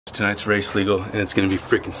Tonight's race legal and it's gonna be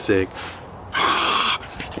freaking sick.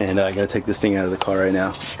 And I gotta take this thing out of the car right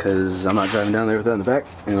now because I'm not driving down there with that in the back.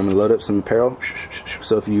 And I'm gonna load up some apparel.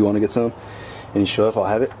 So if you want to get some and you show up, I'll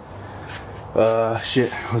have it.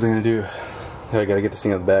 Shit, what was I gonna do? I gotta get this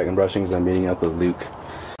thing out of the back and brushing because I'm meeting up with Luke.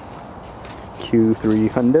 Q3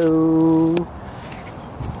 hundo.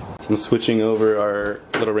 I'm switching over our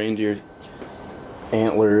little reindeer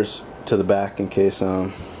antlers to the back in case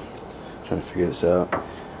trying to figure this out.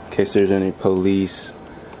 In case there's any police.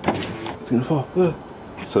 It's gonna fall.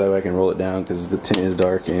 So that way I can roll it down because the tint is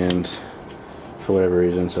dark and for whatever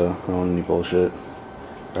reason, so I don't want any bullshit.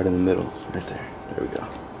 Right in the middle, right there. There we go.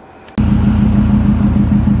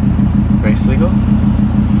 Race legal?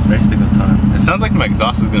 Race legal time. It sounds like my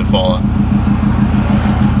exhaust is gonna fall off.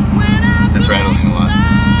 It's rattling a lot.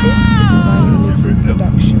 This is a live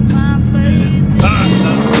production.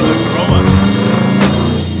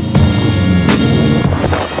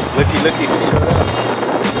 Looky. Looky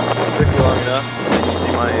long enough.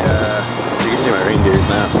 You can see my reindeers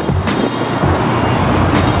now.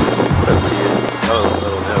 So cute. Oh,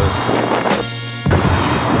 little nose.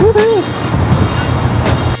 Woohoo!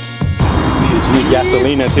 You need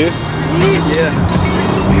gasolina too? Yeah.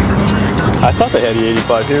 I thought they had the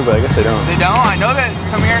 85 here, but I guess they don't. They don't? I know that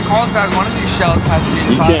some here in Carlsbad, one of these shells has the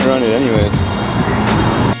 85. You can't run it anyways.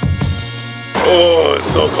 Oh, it's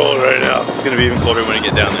so cold right now. It's gonna be even colder when we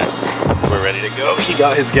get down there. We're ready to go. He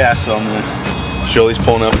got his gas, so I'm gonna... Jolie's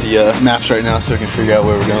pulling up the maps right now so we can figure out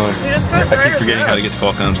where we're going. I keep forgetting how to get to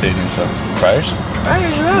Qualcomm Stadium, so... Friars?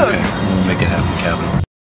 Friars Road. Okay, we'll make it happen, Kevin.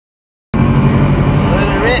 Let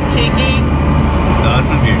it rip, Kiki. No, that's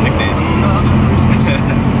not your nickname.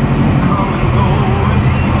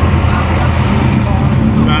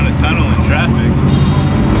 Found a tunnel in traffic.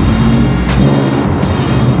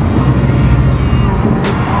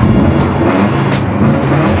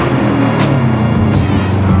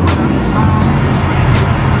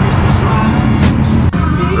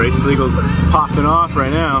 Race legal's popping off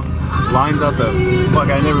right now. Lines out the fuck.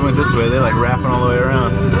 I never went this way. They're like rapping all the way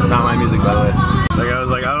around. Not my music, by the way. Like I was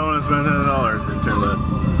like, I don't want to spend $100. And turn left.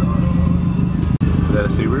 Is that a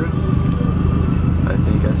Subaru? I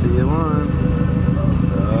think I see one.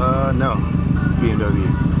 No. BMW.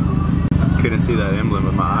 Couldn't see that emblem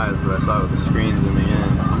with my eyes, but I saw it with the screen zooming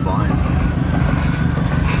in. I'm blind.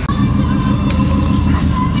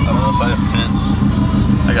 I don't know if I have 10.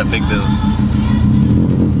 I got big bills.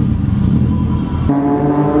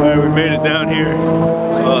 Alright, we made it down here.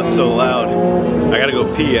 Oh, it's so loud. I gotta go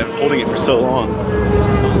pee. I'm holding it for so long.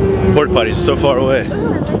 The porta potty's so far away.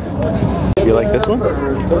 You like this one?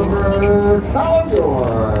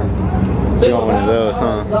 You want one of those,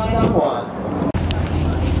 huh?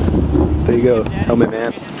 There you go. Helmet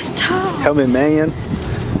man. Stop. Helmet man.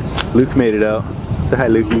 Luke made it out. Say hi,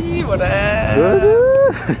 Lukey. What up?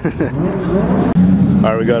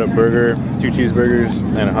 Alright, we got a burger, 2 cheeseburgers,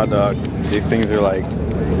 and a hot dog. These things are like,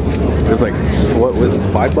 there's like, what was it,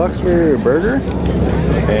 $5 for a burger?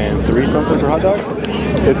 And 3 something for hot dog?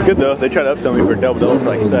 It's good though. They tried to upsell me for a double for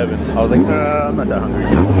like 7. I was like, I'm not that hungry.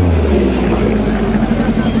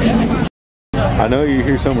 I know you're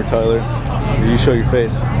here somewhere, Tyler. You show your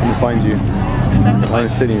face, I'm gonna find you. I'm gonna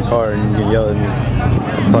sit in your car and you can yell at me. I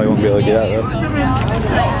probably won't be able to get out though.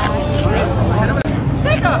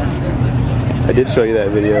 I did show you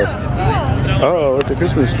that video. Oh, with the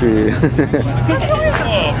Christmas tree.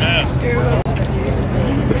 Oh man.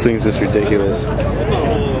 This thing's just ridiculous.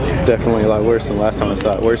 Definitely a lot worse than last time I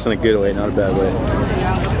saw it. Worse in a good way, not a bad way.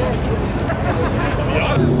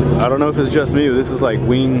 I don't know if it's just me, but this is like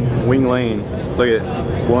wing lane. Look at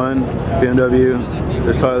one BMW.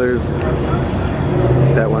 There's Tyler's.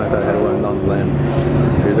 That one I thought I had one on the lens.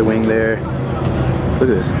 There's a wing there. Look at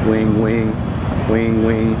this. Wing,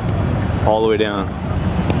 all the way down.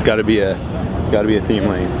 It's got to be a theme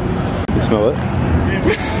lane. You smell it?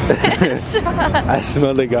 I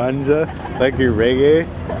smell the ganja. Like your reggae.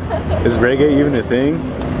 Is reggae even a thing?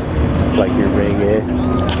 Like your reggae.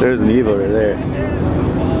 There's an evil right there.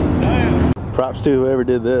 Props to whoever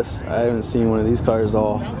did this. I haven't seen one of these cars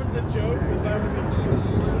all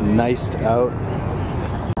niced out.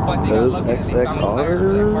 Those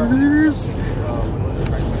XXRs.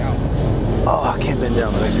 Oh, I can't bend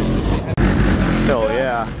down, but actually. Hell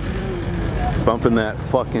yeah. Bumping that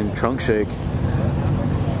fucking trunk shake.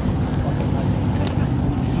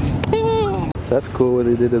 That's cool what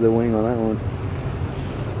they did to the wing on that one.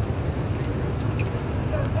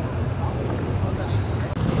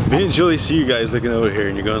 Me and Julie see you guys looking over here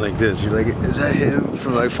and you're going like this. You're like, is that him?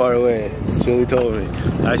 From like far away. Julie told me.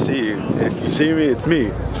 I see you. If you see me, it's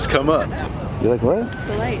me. Just come up. You're like, what?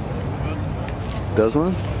 The light. Those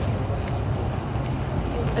ones?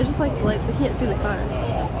 I just like the lights. I can't see the car.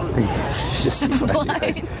 It's just flashing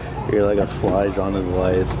lights. You're like a fly drawn to the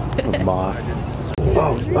lights. A moth.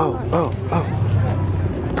 Oh.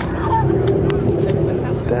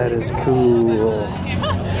 That is cool.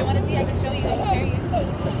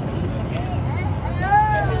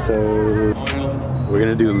 So we're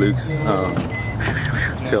gonna do Luke's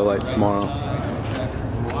tail lights tomorrow.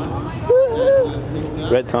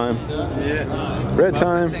 Red time. Red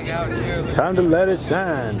time. Time to let it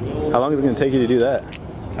shine. How long is it gonna take you to do that?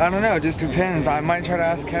 I don't know, it just depends. I might try to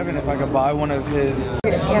ask Kevin if I could buy one of his.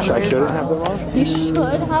 I shouldn't have them on? You should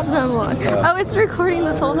have them on. Oh, it's recording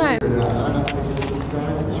this whole time. She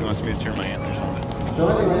wants me to turn my antlers on.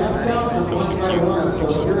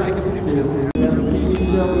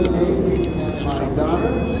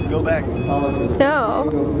 Just go back. No.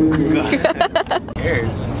 Here.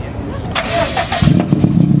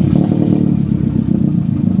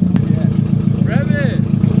 Rev it!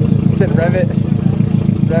 I said rev it.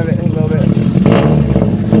 Rev it a little bit.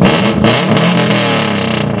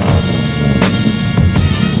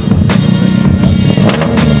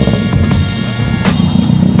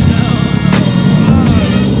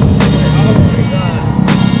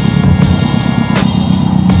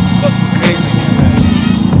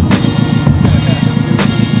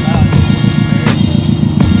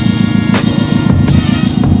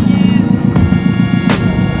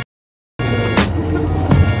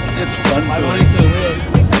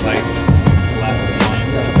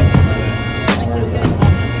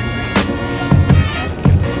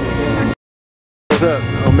 What's up?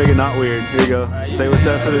 I'll make it not weird. Here you go. Say what's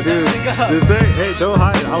up for the dude. Just say, hey, don't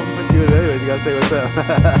hide it. I'll put you in anyways. You gotta say what's up.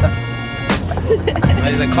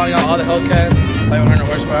 He's like calling out all the Hellcats, 500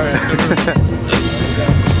 horsepower and Subaru.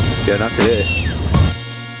 Yeah, not today.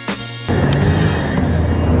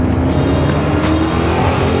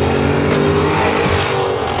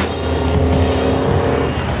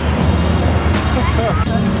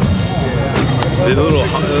 Did a little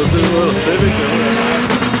Civic or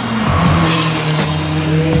whatever.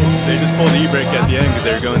 They just pulled the e-brake at the end because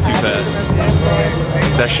they were going too fast.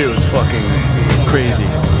 That shit was fucking crazy.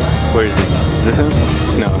 Where is he? Is this him?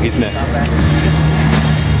 No, he's next.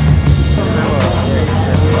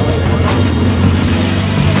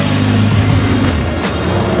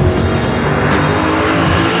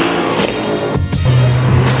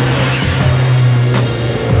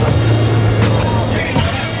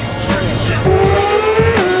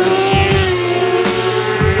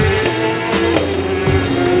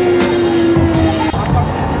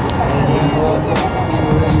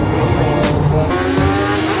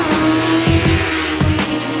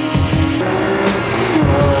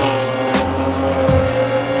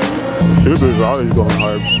 Subaru's always going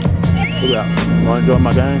hard. Look at that. Wanna join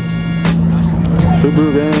my gang?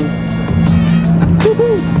 Subaru gang.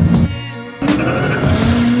 Woohoo!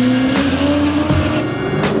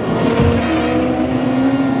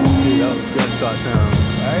 Dude, that was a good shot sound.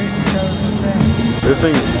 This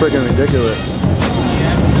thing is freaking ridiculous.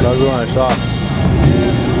 That was the one I shot.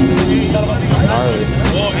 Gnarly.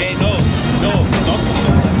 Oh, hey, no.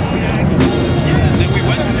 And then we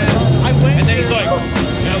went to him, and then he's like,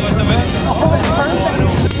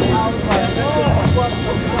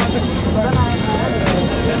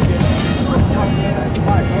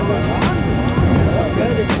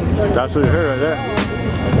 That's what you heard right there.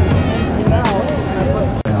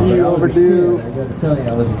 See you, overdue. I gotta tell you, I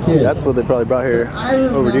was a kid. That's what they probably brought here.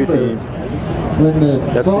 Overdue team. When the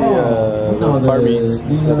That's those car meets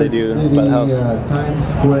that they do by the house. Times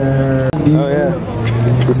Square. Oh yeah.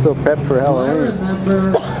 We're still prepped for I Halloween.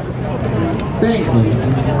 remember. Thank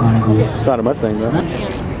you. It's not a Mustang though.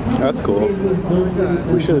 That's cool.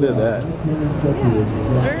 We should have did that. I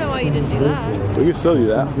don't know why you didn't do that. We could still do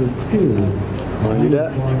that. Want to do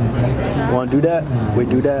that? Want to do that? We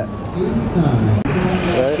do that.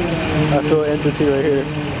 Right? I feel an entity right here.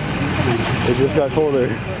 It just got colder.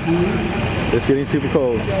 It's getting super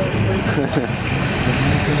cold.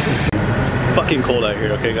 It's fucking cold out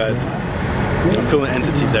here, okay guys? I'm feeling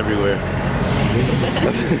entities everywhere.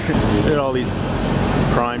 Look at all these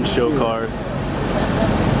prime show cars.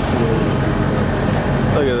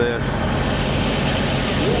 Look at this.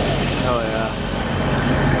 Oh yeah.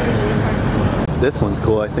 This one's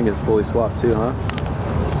cool. I think it's fully swapped too, huh?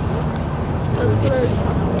 That's what I was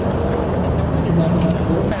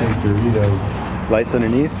talking about. Lights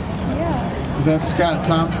underneath. Yeah. Is that Scott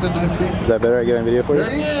Thompson I see? Is that better at getting video for you? There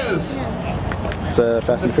he is! It's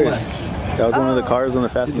Fast and Furious. That was one of the cars on the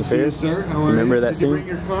Fast and Good to see you, Furious. sir. How are Remember you? that Did you scene? bring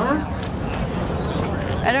your car?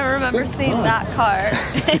 I don't remember seeing that car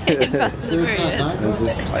in Fast and the Furious. It was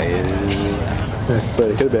just Six. but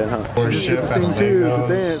it could have been, huh? Or ship and Thing too, the Legos.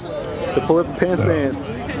 dance. The pull up the pants dance.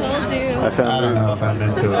 Told you. I I found don't it. know if I'm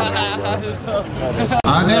into it.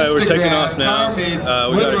 On Alright, we're taking Instagram, off now. car meets We got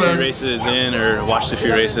a few Woodward's. races in, or watched a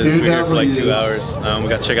few races. We were here for like 2 hours. We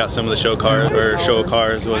got to check out some of the show cars, or show of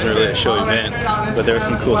cars. It wasn't really a show event, but there was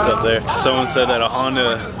some cool stuff there. Someone said that a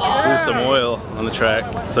Honda blew some oil on the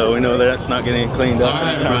track, so we know that's not getting cleaned up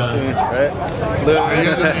anytime soon, right?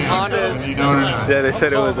 Hondas. You know it or not. Yeah, they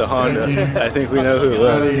said it was a Honda. I think we know who it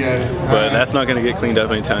was. But that's not going to get cleaned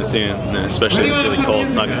up anytime soon, and especially if it's really cold.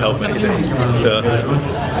 It's not going to help anything. So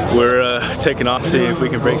we're taking off to see if we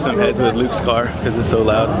can break some heads with Luke's car because it's so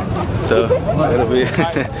loud. So it'll be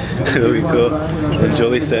it'll be cool. And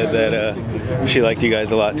Julie said that she liked you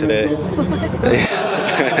guys a lot today.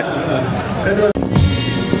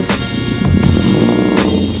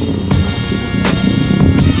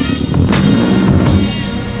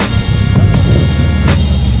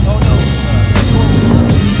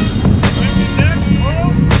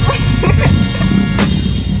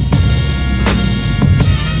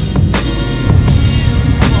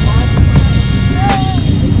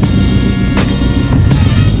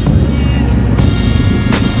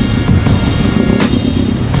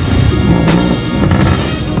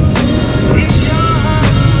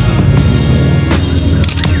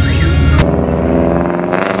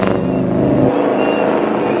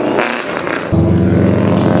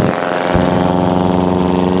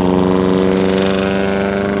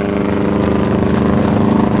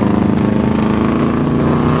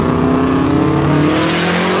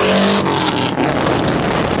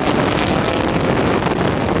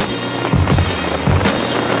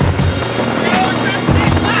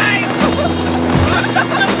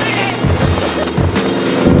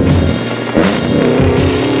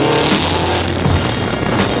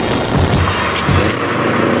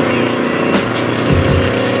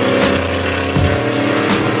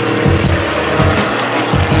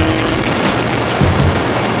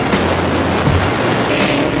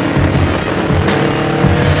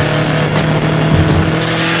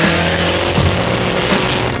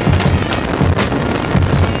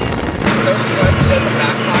 So stressed that the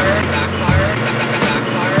back